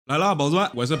来了，宝钻，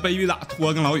我是悲玉的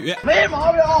拖更老宇，没毛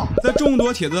病。在众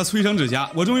多帖子的催生之下，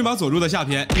我终于把佐助的下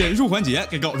篇忍术环节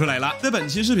给搞出来了。在本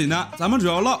期视频呢，咱们主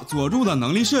要唠佐助的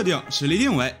能力设定、实力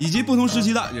定位以及不同时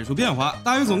期的忍术变化。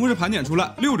大约总共是盘点出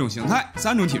了6种形态、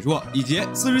3种体术以及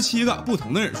47个不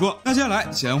同的忍术。那接下来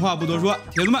闲话不多说，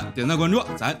铁子们点赞关注，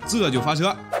咱这就发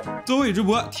车。作为直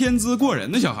播天资过人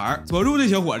的小孩，佐助这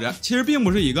小伙子其实并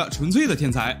不是一个纯粹的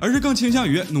天才，而是更倾向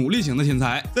于努力型的天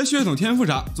才。在血统天赋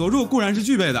上，佐助固然是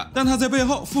具备的，但他在背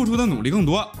后付出的努力更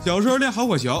多。小时候练好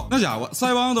火球，那家伙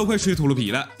腮帮都快吹秃噜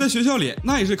皮了。在学校里，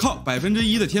那也是靠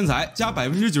1%的天才加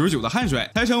99%的汗水，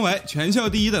才成为全校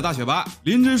第一的大学霸。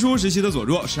林之书时期的佐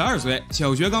助12岁，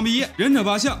小学刚毕业，忍者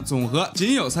8项总和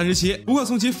仅有37。不过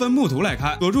从其分布图来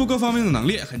看，佐助各方面的能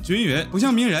力很均匀，不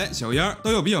像鸣人、小樱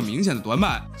都有比较明显的短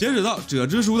板。截止到者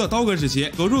之书的刀割时期，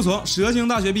佐助从蛇精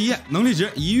大学毕业，能力值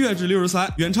1跃至63，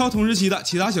远超同时期的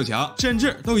其他小强，甚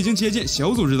至都已经接近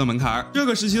小组织的门槛。这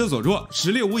个时期的佐助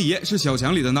实力无疑是小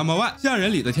强里的 No.1， 下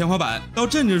人里的天花板。到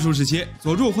镇之书时期，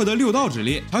佐助获得6道之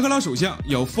力，查克拉属性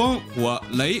有风、火、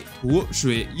雷、土、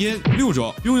水、阴6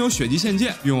种，拥有血祭献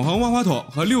剑、永恒万花筒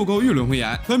和6勾玉轮回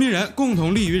岩，和鸣人共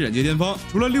同立于忍界巅峰。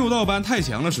除了6道班太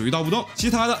强了，属于道不动，其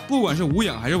他的不管是无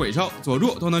影还是尾兽，佐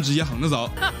助都能直接横着走。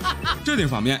这另一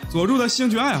方面，佐助的兴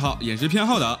趣爱好、饮食偏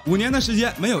好等5年的时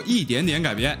间没有一点点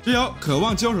改变，只有渴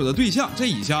望交手的对象这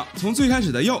一项，从最开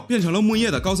始的鼬变成了木叶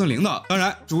的高层领导。当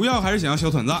然，主要还是想要小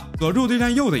团子。佐助对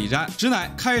战鼬的一战，实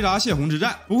乃开闸泄洪之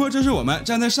战。不过这是我们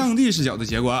站在上帝视角的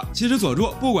结果。其实佐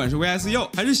助不管是 VS 鼬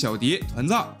还是小迪、团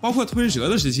藏，包括吞蛇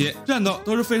的时期，战斗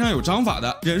都是非常有章法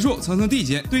的，忍术层层递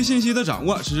进，对信息的掌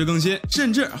握实时更新，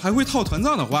甚至还会套团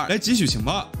藏的话来汲取情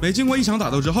报。每经过一场打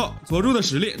斗之后，佐助的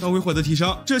实力都会获得提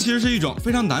升，这其实是一种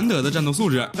非常难得的战斗素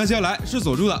质。那接下来是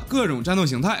佐助的各种战斗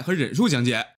形态和忍术讲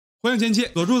解。火影前期，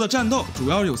佐助的战斗主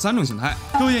要有3种形态。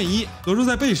咒印1，佐助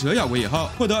在被蛇咬过以后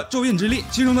获得咒印之力，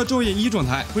其中的咒印1状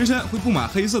态，浑身会布满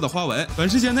黑色的花纹，短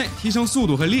时间内提升速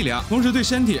度和力量，同时对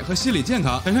身体和心理健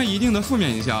康产生一定的负面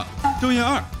影响。咒印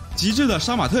2，极致的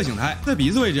杀马特形态，在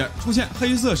鼻子位置出现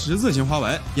黑色十字形花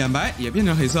纹，眼白也变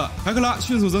成黑色，查克拉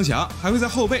迅速增强，还会在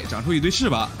后背长出一对翅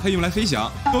膀，可以用来飞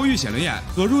翔。勾玉显轮眼，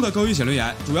佐助的勾玉显轮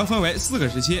眼主要分为4个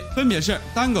时期，分别是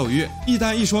单勾玉、一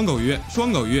单一双勾玉、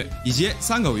双勾玉以及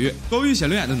3勾玉。勾玉显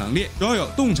轮眼的能力主要有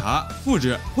洞察、复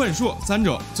制、幻术3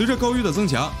种。随着勾玉的增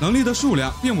强，能力的数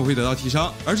量并不会得到提升，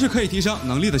而是可以提升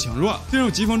能力的强弱。进入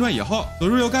疾风传以后，佐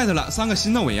助又 get 了3个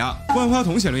新的纹样。万花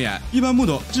筒显轮眼，一般不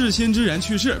懂至亲之人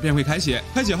去世便会开启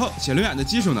后，显轮眼的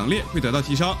基础能力会得到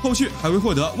提升，后续还会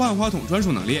获得万花筒专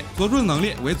属能力。佐助的能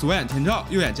力为左眼天照，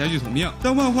右眼加剧同命，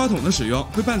但万花筒的使用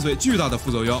会伴随巨大的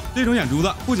副作用。这种眼珠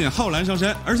子不仅耗蓝伤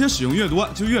身，而且使用越多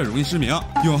就越容易失明。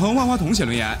永恒万花筒显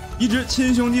轮眼，移植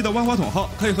亲兄弟的万花筒后，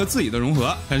可以和自己的融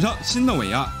合，产生新的纹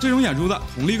样。这种眼珠子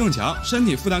瞳力更强，身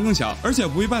体负担更小，而且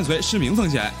不会伴随失明风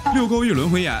险。6勾玉轮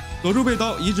回眼，佐助被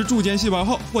刀移植柱间细胞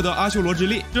后，获得阿修罗之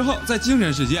力之后，在精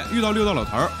神世界遇到6道老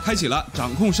头，开启了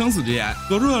掌控生死之眼。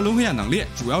佐助的轮回眼能力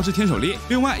主要是天手力，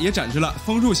另外也展示了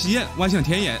风术吸引、万象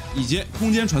天眼以及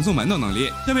空间传送门等能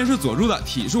力。下面是佐助的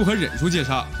体术和忍术介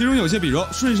绍，其中有些比如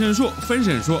瞬身术、分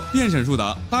身术、变身术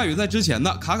等，大宇在之前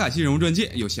的卡卡西人物传记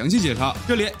有详细介绍，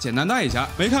这里简单带一下，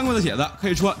没看过的帖子可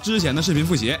以戳之前的视频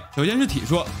复习。首先是体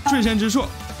术，瞬身之术。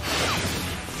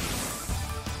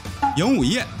影武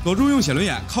叶，佐助用显轮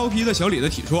眼靠劈的小李的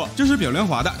体术，这是表莲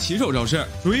华的起手招式，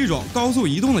属于一种高速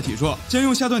移动的体术。先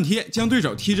用下段踢将对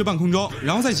手踢至半空中，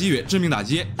然后再给予致命打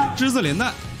击。之字连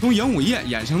弹，从影武叶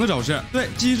衍生的招式，对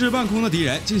击至半空的敌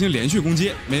人进行连续攻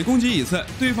击，每攻击一次，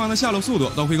对方的下落速度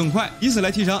都会更快，以此来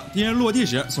提升敌人落地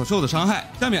时所受的伤害。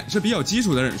下面是比较基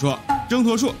础的忍术，挣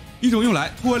脱术。一种用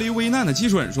来脱离危难的技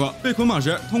术忍术，被捆绑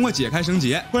时通过解开绳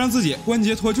结或让自己关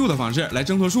节脱臼的方式来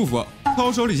挣脱束缚。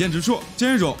掏手里剑之术，这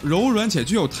是一种柔软且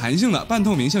具有弹性的半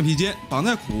透明橡皮筋，绑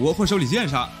在苦无或手里剑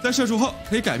上，在射出后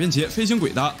可以改变其飞行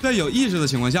轨道，在有意识的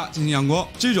情况下进行佯攻，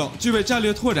是一种具备战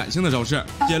略拓展性的招式。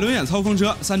解轮眼操风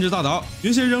车3支大刀，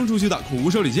原先扔出去的苦无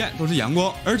手里剑都是佯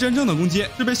攻，而真正的攻击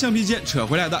是被橡皮筋扯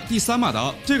回来的第3把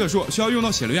刀。这个术需要用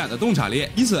到写轮眼的洞察力，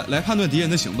以此来判断敌人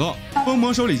的行动。风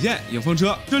魔手里剑、影风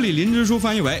车，这里林之书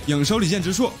翻译为影手里剑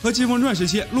之术，和疾风传时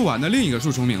期鹿丸的另一个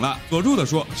术重名了。佐助的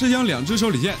术是将2支手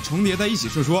里剑重叠在一起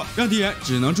射出，让敌人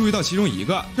只能注意到其中一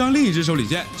个，这样另一支手里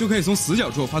剑就可以从死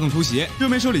角处发动突袭。这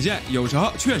枚手里剑有时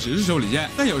候确实是手里剑，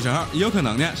但有时候也有可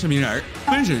能呢是鸣人。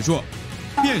分身术、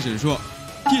变身术、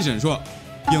替身术、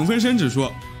影分身之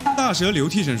术。大蛇流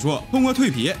替身术，通过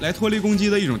蜕皮来脱离攻击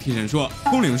的一种替身术。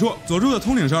通灵术，佐助的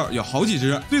通灵兽有好几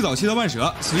只，最早期的万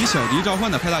蛇随小迪召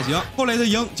唤的派大星，后来的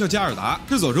鹰叫加尔达，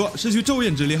是佐助失去咒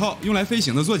印之力后用来飞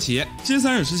行的坐骑。新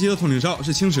三忍时期的通灵兽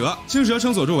是青蛇，青蛇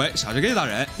称佐助为傻子 gay 大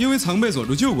人，因为曾被佐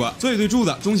助救过，所以对柱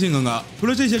子忠心耿耿。除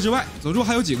了这些之外，佐助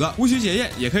还有几个无需结印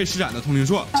也可以施展的通灵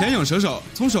术。潜影蛇手，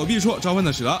从手臂处召唤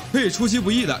的蛇可以出其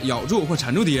不意的咬住或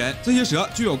缠住敌人，这些蛇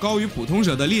具有高于普通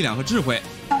蛇的力量和智慧。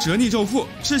蛇逆咒缚，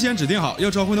事先指定好要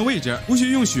召唤的位置，无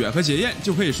需用血和结印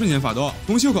就可以瞬间发动。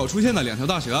从袖口出现的2条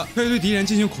大蛇可以对敌人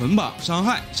进行捆绑、伤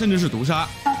害，甚至是毒杀。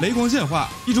雷光剑化，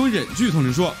一种忍具通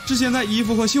灵术，事先在衣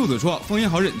服或袖子处封印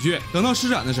好忍具，等到施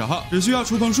展的时候，只需要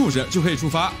触碰数时就可以触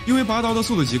发。因为拔刀的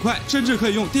速度极快，甚至可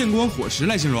以用电光火石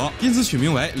来形容，因此取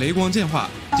名为雷光剑化。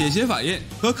解邪法印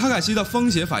和卡卡西的风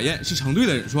邪法印是成对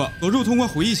的忍术。佐助通过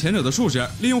回忆前者的术士，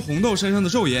利用红豆身上的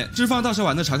咒印释放大蛇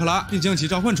丸的查克拉，并将其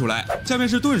召唤出来。下面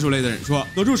是遁术类的忍术，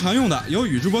佐助常用的有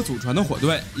宇智波祖传的火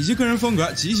遁，以及个人风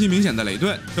格极其明显的雷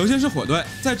遁。首先是火遁，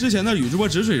在之前的宇智波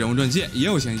止水人物传记也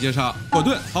有详细介绍。火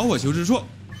遁豪火球之术，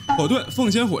火遁凤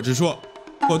仙火之术，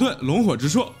火遁龙火之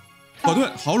术，火遁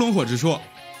豪龙火之术。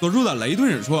佐助的雷遁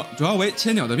忍术主要为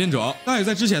千鸟的变种，大约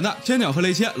在之前的千鸟和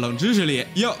雷切冷知识里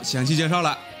也有详细介绍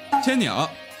了。千鸟、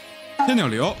千鸟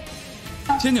流、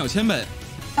千鸟千本、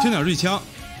千鸟锐枪、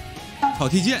草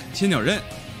剃剑、千鸟刃、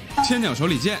千鸟手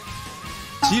里剑、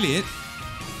麒麟、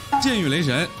剑与雷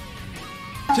神、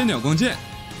千鸟光剑、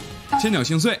千鸟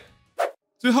星碎。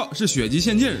最后是血姬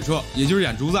仙界忍术，也就是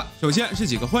眼珠子。首先是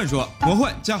几个幻术：魔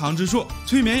幻加行之术、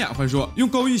催眠眼幻术，用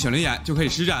勾玉小灵眼就可以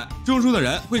施展。中术的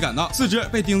人会感到四肢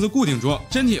被钉子固定住，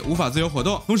身体无法自由活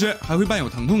动，同时还会伴有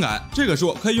疼痛感。这个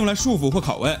术可以用来束缚或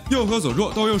拷问，右和佐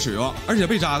助都有使用，而且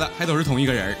被扎的还都是同一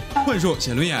个人。幻术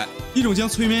显轮眼，一种将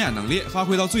催眠眼能力发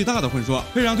挥到最大的幻术，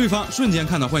可以让对方瞬间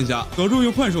看到幻象。佐助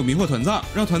用幻术迷惑团藏，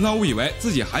让团藏误以为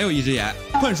自己还有一只眼。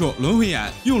幻术轮回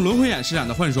眼，用轮回眼施展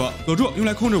的幻术，佐助用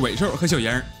来控制尾兽和小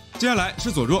鹰。接下来是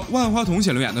佐助万花筒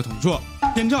显轮眼的瞳术。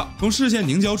天照，从视线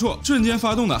凝胶处瞬间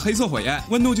发动的黑色火焰，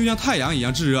温度就像太阳一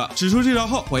样炙热。使出这招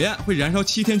后，火焰会燃烧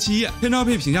7天7夜。天照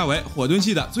被评价为火遁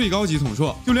系的最高级统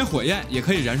术，就连火焰也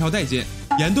可以燃烧殆尽。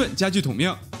炎遁加剧统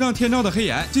命，让天照的黑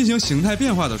炎进行形态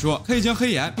变化的术，可以将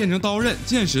黑炎变成刀刃、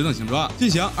剑石等形状，进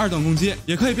行2等攻击，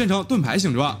也可以变成盾牌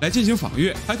形状来进行防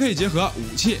御，还可以结合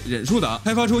武器、忍术等，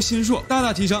开发出新术，大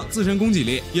大提升自身攻击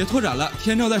力，也拓展了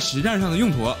天照在实战上的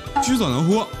用途。须佐能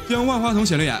乎，将万花筒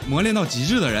显轮眼磨练到极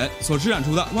致的人所施展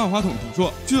出的万花筒图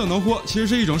术。须佐能乎其实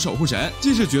是一种守护神，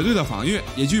既是绝对的防御，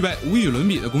也具备无与伦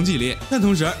比的攻击力。但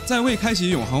同时，在未开启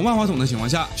永恒万花筒的情况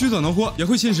下，须佐能乎也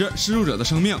会侵蚀施术者的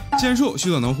生命。仙术须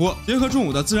佐能乎结合重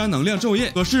武的自然能量咒印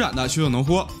所施展的须佐能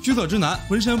乎，须佐之男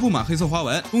浑身布满黑色花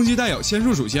纹，攻击带有仙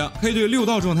术属性，可以对6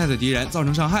道状态的敌人造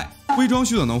成伤害。微装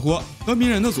须佐能乎和鸣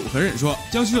人的组合忍术，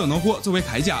将须佐能乎作为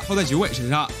铠甲套在九尾身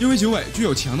上，因为九尾具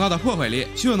有强大的破坏力，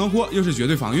须佐能乎又是绝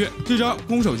对防御，这招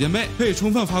攻守兼备，可以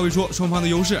充分发挥出双方的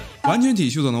优势。完全体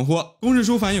须佐能乎，公式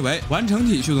书翻译为完成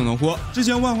体须佐能乎，是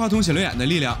将万花筒显轮眼的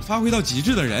力量发挥到极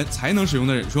致的人才能使用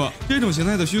的忍术。这种形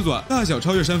态的须佐大小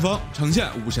超越山峰，呈现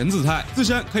武神姿态，自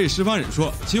身可以释放忍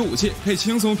术，其武器可以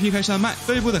轻松劈开山脉，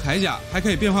背部的铠甲还可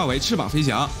以变化为翅膀飞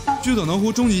翔。须佐能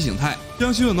乎终极形态，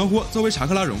将须佐能乎作为查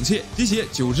克拉容器及其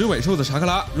9只尾兽的查克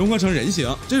拉融合成人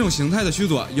形，这种形态的须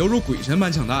佐犹如鬼神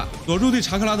般强大。佐助对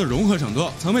查克拉的融合程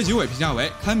度曾被九尾评价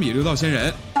为堪比6道仙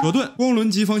人。佐遁光轮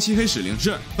疾风漆黑使灵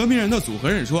式和鸣人的组合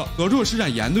忍术，佐助施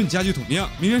展炎遁加剧统命，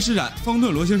鸣人施展风遁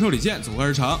罗星兽里剑组合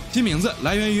而成，其名字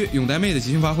来源于永代妹的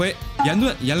即兴发挥。炎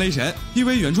遁炎雷神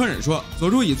PV 原创忍术，佐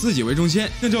助以自己为中心，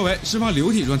向周围释放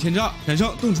流体状天照，产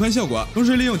生洞穿效果，同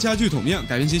时利用加剧统命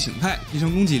改变其形态，提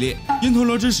升攻击力。因陀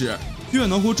罗之使须佐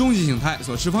能乎终极形态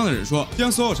所释放的忍术，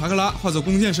将所有查克拉化作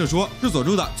弓箭射出，是佐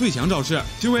助的最强招式，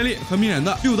其威力和鸣人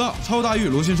的6道超大玉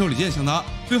螺旋手里剑相当。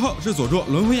最后是佐助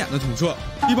轮回眼的统术，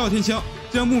地爆天枪，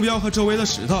将目标和周围的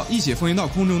石头一起封印到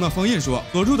空中的封印术。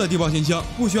佐助的地爆天枪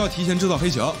不需要提前制造黑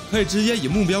球，可以直接以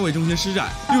目标为中心施展。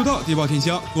6道地爆天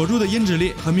枪，佐助的阴之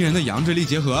力和鸣人的阳之力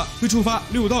结合，会触发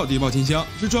6道地爆天枪，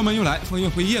是专门用来封印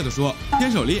辉夜的术。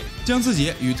天手力，将自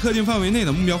己与特定范围内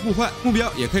的目标互换，目标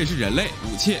也可以是人类、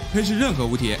武器，可以是任何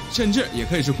物体，甚至也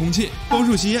可以是空气。风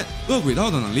术吸印，恶鬼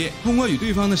道的能力，通过与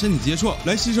对方的身体接触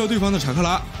来吸收对方的查克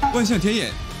拉。万象天引，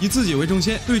以自己为中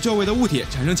心，对周围的物体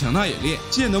产生强大引力，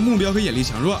吸引的目标和引力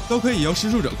强弱都可以由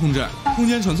施术者控制。空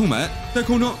间传送门，在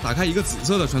空中打开一个紫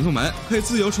色的传送门，可以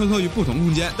自由穿梭于不同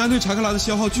空间，但对查克拉的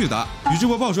消耗巨大。宇智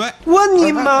波抱摔，我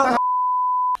你妈！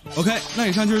 OK， 那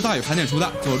以上就是大宇盘点出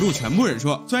的佐助全部忍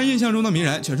术。虽然印象中的鸣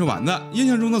人全是丸子，印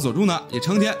象中的佐助呢也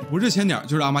成天不是千鸟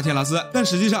就是阿玛切拉斯，但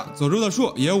实际上佐助的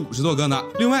术也有50多个呢。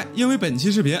另外，因为本期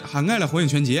视频涵盖了火影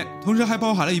全集，同时还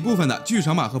包含了一部分的剧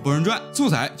场版和博人传，素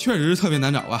材确实是特别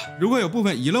难找啊。如果有部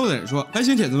分遗漏的忍术，还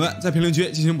请铁子们在评论区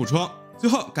进行补充。最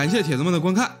后感谢铁子们的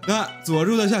观看，那佐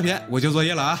助的下篇我就作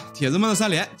业了啊，铁子们的3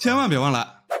连千万别忘了。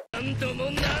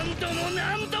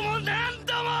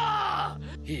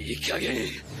いい加減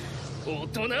お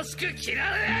となしく切ら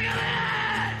れやがれ！